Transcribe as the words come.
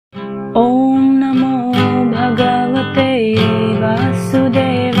Om Namo Bhagavate Vasudevaya.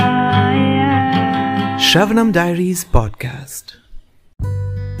 Shravanam Diaries Podcast.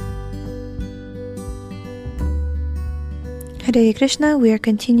 Hare Krishna, we are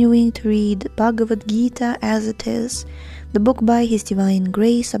continuing to read Bhagavad Gita as it is, the book by His Divine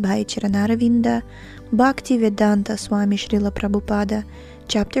Grace Abhay Charanaravinda, Bhakti Vedanta Swami Srila Prabhupada,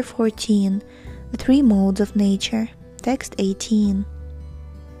 Chapter 14, The Three Modes of Nature, Text 18.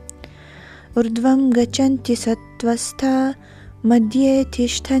 Urdvam gachanti sattvastha, madhye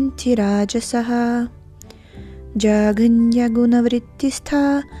tishtanti rajasaha, jaganya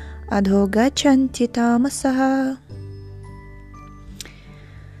gunavrittistha, adho gachanti tamasaha.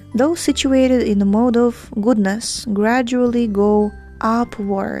 Those situated in the mode of goodness gradually go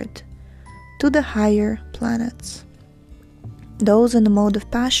upward to the higher planets. Those in the mode of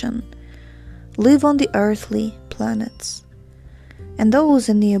passion live on the earthly planets, and those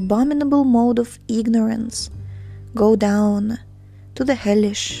in the abominable mode of ignorance go down to the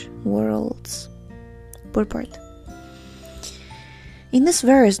hellish worlds. Purport. In this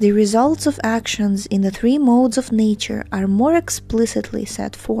verse, the results of actions in the three modes of nature are more explicitly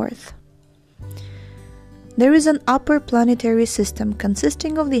set forth. There is an upper planetary system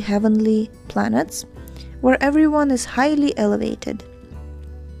consisting of the heavenly planets, where everyone is highly elevated.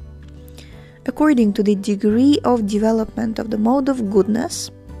 According to the degree of development of the mode of goodness,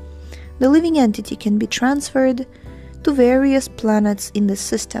 the living entity can be transferred to various planets in the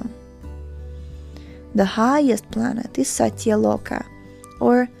system. The highest planet is Satyaloka,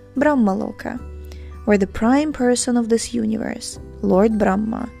 or Brahmaloka, where the prime person of this universe, Lord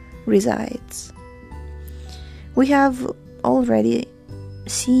Brahma, resides. We have already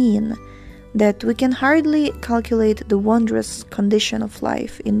seen that we can hardly calculate the wondrous condition of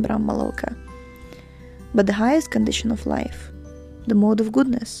life in Brahmaloka. But the highest condition of life, the mode of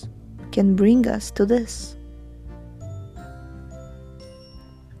goodness, can bring us to this.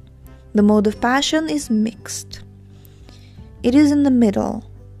 The mode of passion is mixed. It is in the middle,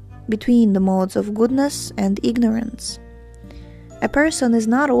 between the modes of goodness and ignorance. A person is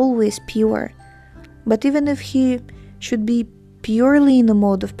not always pure, but even if he should be purely in the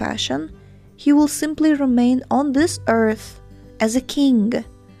mode of passion, he will simply remain on this earth as a king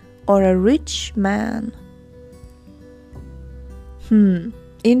or a rich man.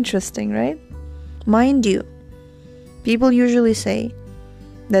 Interesting, right? Mind you, people usually say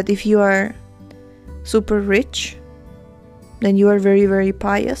that if you are super rich, then you are very, very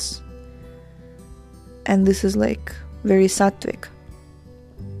pious. And this is like very sattvic.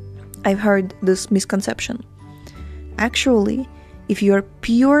 I've heard this misconception. Actually, if you are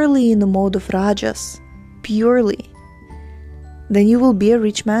purely in the mode of rajas, purely, then you will be a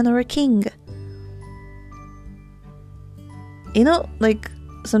rich man or a king. You know, like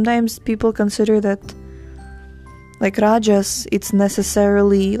sometimes people consider that like rajas, it's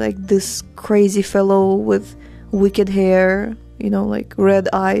necessarily like this crazy fellow with wicked hair, you know, like red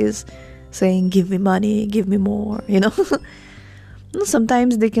eyes, saying, give me money, give me more, you know.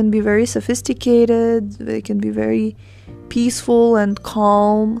 Sometimes they can be very sophisticated, they can be very peaceful and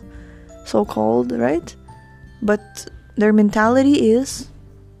calm, so-called, right? But their mentality is,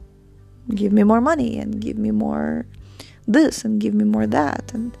 give me more money, and give me more this, and give me more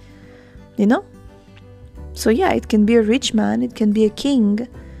that, and, you know. So yeah, it can be a rich man, it can be a king.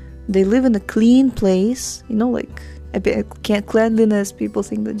 They live in a clean place, you know, like cleanliness. People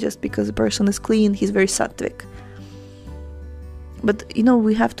think that just because a person is clean, he's very sattvic. But, you know,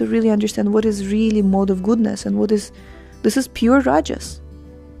 we have to really understand what is really mode of goodness and this is pure rajas.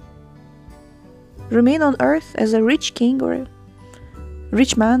 Remain on earth as a rich king or a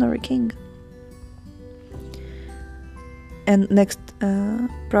rich man or a king. And next,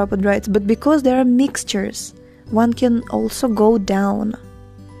 Prabhupada writes, but because there are mixtures, one can also go down.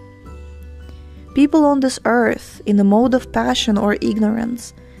 People on this earth, in the mode of passion or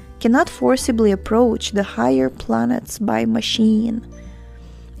ignorance, cannot forcibly approach the higher planets by machine.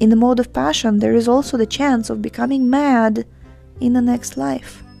 In the mode of passion, there is also the chance of becoming mad in the next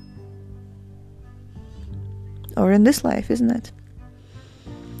life. Or in this life, isn't it?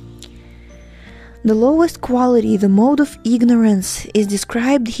 The lowest quality, the mode of ignorance, is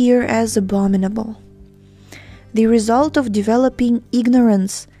described here as abominable. The result of developing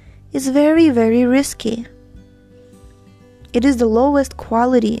ignorance is very, very risky. It is the lowest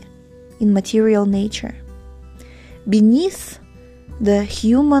quality in material nature. Beneath the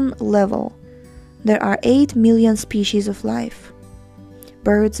human level, there are 8 million species of life.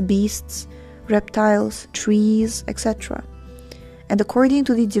 Birds, beasts, reptiles, trees, etc. And according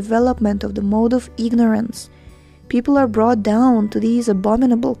to the development of the mode of ignorance, people are brought down to these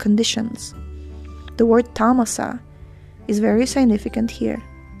abominable conditions. The word tamasa is very significant here.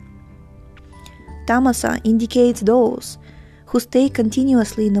 Tamasa indicates those who stay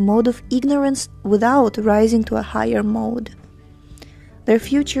continuously in the mode of ignorance without rising to a higher mode. Their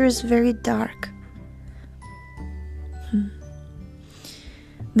future is very dark.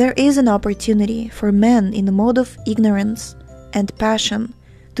 There is an opportunity for men in the mode of ignorance and passion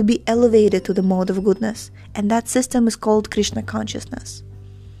to be elevated to the mode of goodness, and that system is called Krishna consciousness.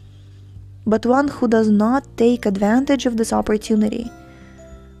 But one who does not take advantage of this opportunity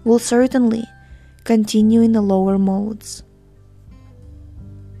will certainly continue in the lower modes.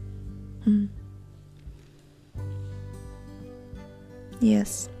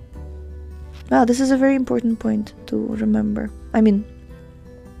 Yes. Well, this is a very important point to remember. I mean,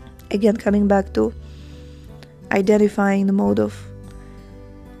 again, coming back to identifying the mode of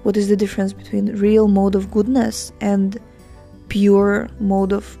what is the difference between real mode of goodness and pure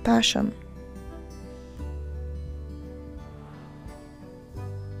mode of passion.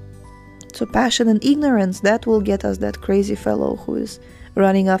 So passion and ignorance, that will get us that crazy fellow who is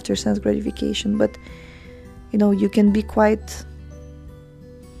running after sense gratification. But, you can be quite...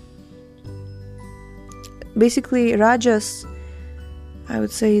 Basically, Rajas, I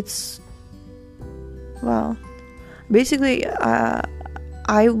would say it's... Well, basically,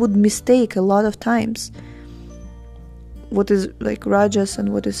 I would mistake a lot of times what is like Rajas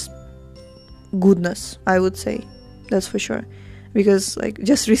and what is goodness, I would say. That's for sure. Because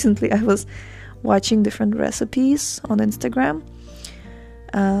just recently I was watching different recipes on Instagram.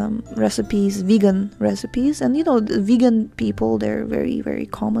 Vegan recipes. And the vegan people, they're very, very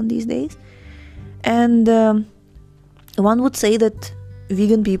common these days. And one would say that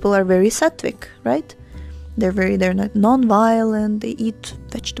vegan people are very sattvic, right? They're not non-violent, they eat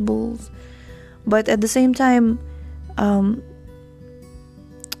vegetables. But at the same time,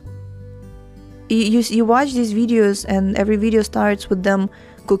 you watch these videos and every video starts with them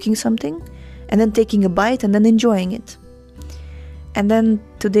cooking something and then taking a bite and then enjoying it. And then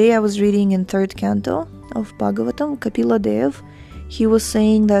today I was reading in 3rd canto of Bhagavatam, Kapila Dev, he was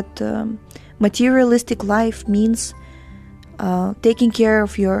saying that materialistic life means taking care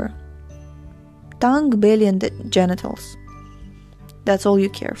of your tongue, belly and genitals. That's all you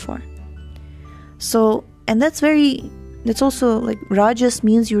care for. So, and that's also Rajas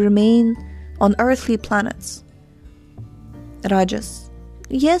means you remain on earthly planets. Rajas.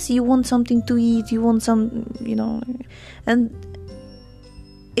 Yes, you want something to eat, you want some, and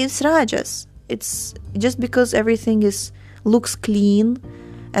it's Rajas. It's just because everything looks clean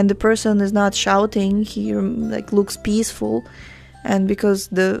and the person is not shouting, he looks peaceful, and because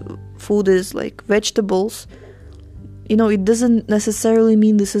the food is vegetables, it doesn't necessarily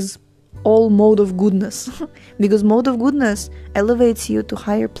mean this is all mode of goodness. Because mode of goodness elevates you to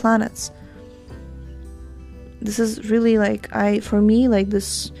higher planets. This is really for me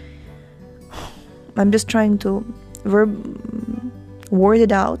this, I'm just trying to word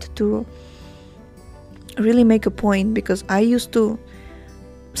it out to really make a point, because I used to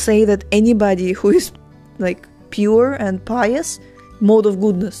say that anybody who is pure and pious, mode of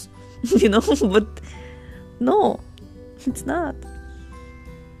goodness, but no, it's not.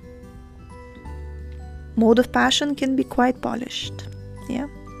 Mode of passion can be quite polished. Yeah,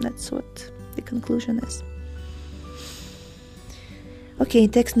 that's what the conclusion is. Okay,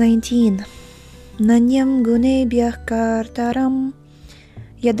 text 19. Nanyam gunebhyah kartaram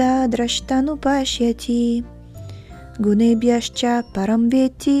yada drashtanu pashyati gunebhyascha param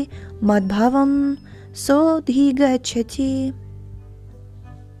veti madbhavam sodhigachati.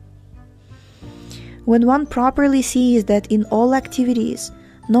 When one properly sees that in all activities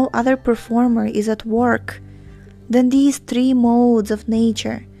no other performer is at work than these 3 modes of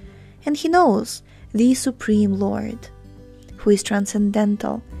nature, and he knows the Supreme Lord, who is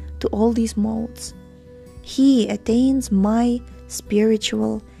transcendental to all these modes, he attains my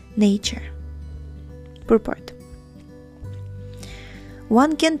spiritual nature. Purport.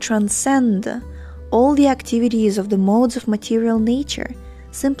 One can transcend all the activities of the modes of material nature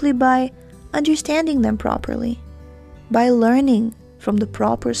simply by understanding them properly, by learning from the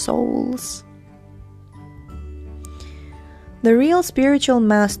proper souls. The real spiritual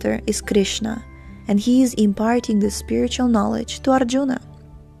master is Krishna, and he is imparting this spiritual knowledge to Arjuna.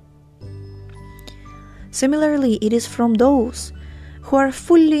 Similarly, it is from those who are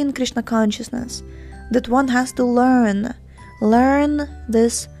fully in Krishna consciousness that one has to learn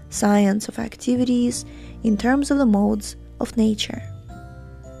this science of activities in terms of the modes of nature.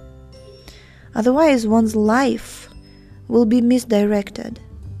 Otherwise, one's life will be misdirected.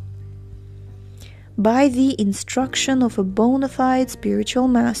 by the instruction of a bona fide spiritual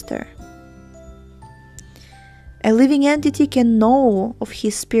master. A living entity can know of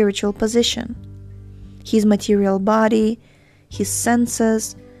his spiritual position, his material body, his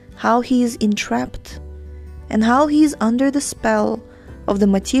senses, how he is entrapped, and how he is under the spell of the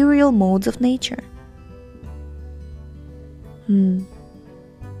material modes of nature.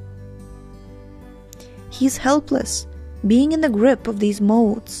 He is helpless, being in the grip of these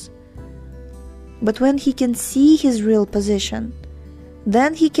modes. But when he can see his real position,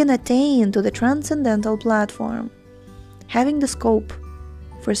 then he can attain to the transcendental platform, having the scope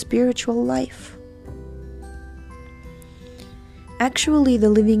for spiritual life. Actually, the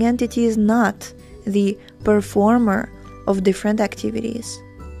living entity is not the performer of different activities.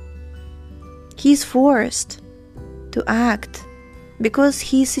 He is forced to act because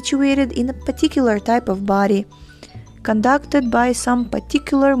he is situated in a particular type of body, conducted by some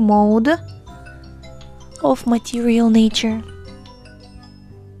particular mode of material nature.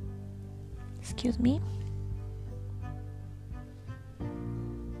 Excuse me.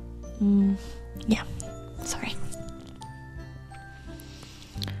 Sorry.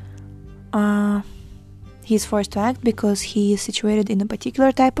 He is forced to act because he is situated in a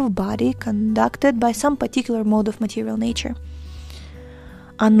particular type of body, conducted by some particular mode of material nature.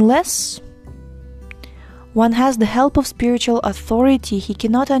 Unless one has the help of spiritual authority, he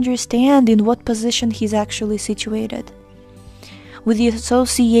cannot understand in what position he is actually situated. With the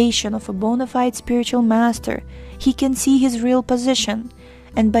association of a bona fide spiritual master, he can see his real position,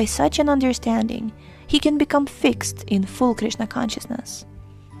 and by such an understanding, he can become fixed in full Krishna consciousness.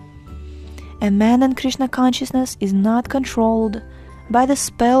 A man in Krishna consciousness is not controlled by the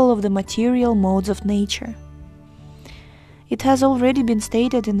spell of the material modes of nature. It has already been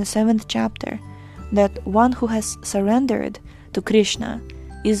stated in the 7th chapter that one who has surrendered to Krishna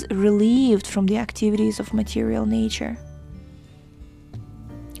is relieved from the activities of material nature.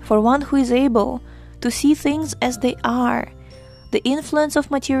 For one who is able to see things as they are, the influence of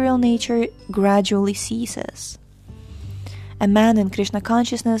material nature gradually ceases. A man in Krishna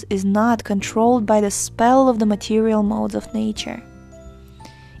consciousness is not controlled by the spell of the material modes of nature.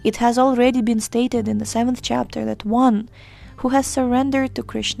 It has already been stated in the 7th chapter that one who has surrendered to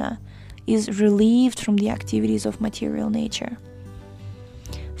Krishna is relieved from the activities of material nature.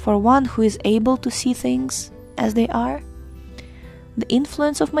 For one who is able to see things as they are, the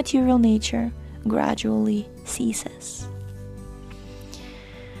influence of material nature gradually ceases.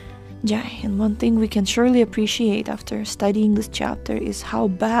 Jai, and one thing we can surely appreciate after studying this chapter is how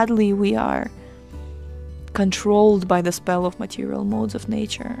badly we are controlled by the spell of material modes of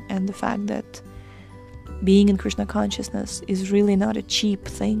nature, and the fact that being in Krishna consciousness is really not a cheap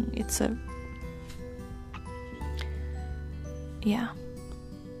thing. It's a... Like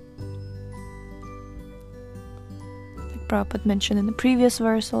Prabhupada mentioned in the previous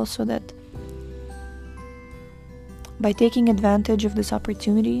verse also, that by taking advantage of this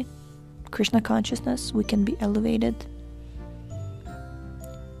opportunity, Krishna consciousness, we can be elevated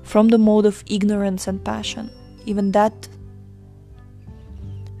from the mode of ignorance and passion. Even that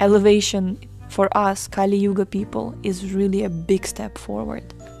elevation for us, Kali Yuga people, is really a big step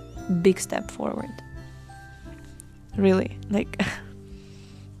forward. Big step forward. Really, like,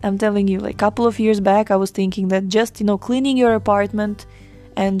 I'm telling you, like, a couple of years back, I was thinking that just, cleaning your apartment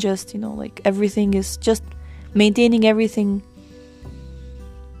and just, like, everything is just maintaining everything,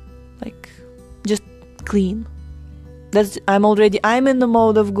 like, just clean. I'm in the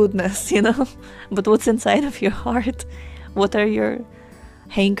mode of goodness, But what's inside of your heart? What are your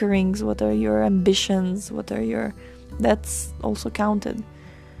hankerings? What are your ambitions? That's also counted.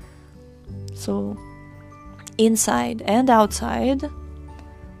 So, inside and outside,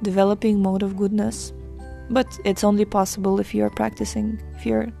 developing mode of goodness. But it's only possible if you're approaching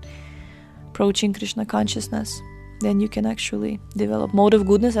Krishna consciousness. Then you can actually develop mode of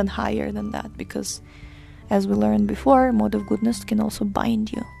goodness and higher than that, because as we learned before, mode of goodness can also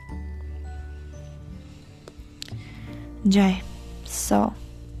bind you. Jai. So,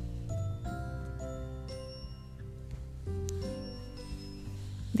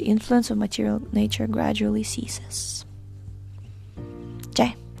 the influence of material nature gradually ceases.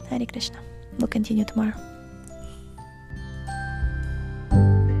 Jai. Hare Krishna. We'll continue tomorrow.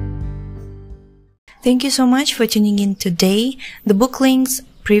 Thank you so much for tuning in today. The book links,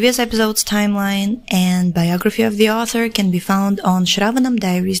 previous episodes timeline, and biography of the author can be found on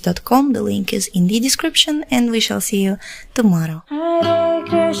shravanamdiaries.com. The link is in the description, and we shall see you tomorrow. Hare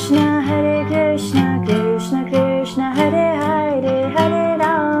Krishna, Krishna Krishna.